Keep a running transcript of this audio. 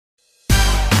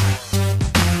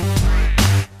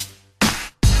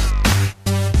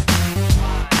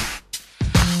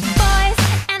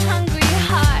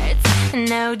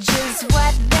know just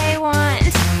what they want,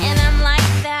 and I'm like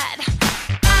that.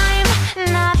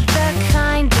 I'm not the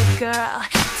kind of girl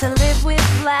to live with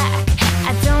black.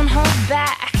 I don't hold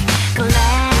back.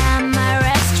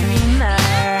 Glamorous dreamer,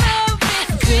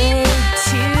 good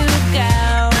to go.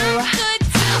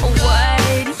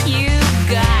 What you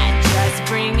got, just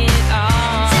bring it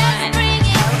on. Just bring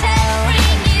it on, boy.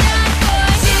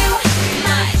 Too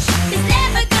much is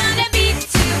never gonna be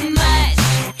too much.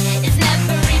 It's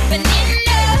never even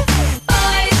enough.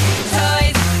 Boys,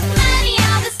 toys, money,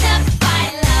 all the stuff I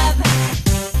love.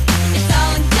 It's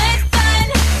all in good fun.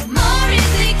 More is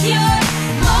the cure,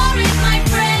 more is my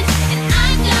friend, and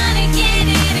I'm gonna get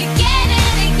it again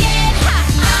and again. Ha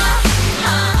ha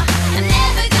ha! I'm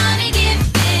never gonna give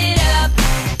it up.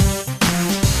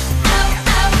 Oh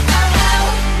oh oh oh!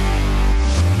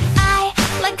 I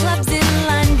like clubs in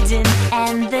London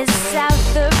and the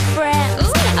south of France.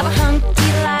 I'm a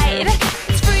hunky light.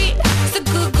 It's free, so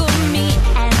Google me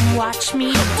and watch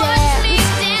me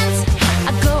dance.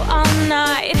 I go all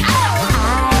night.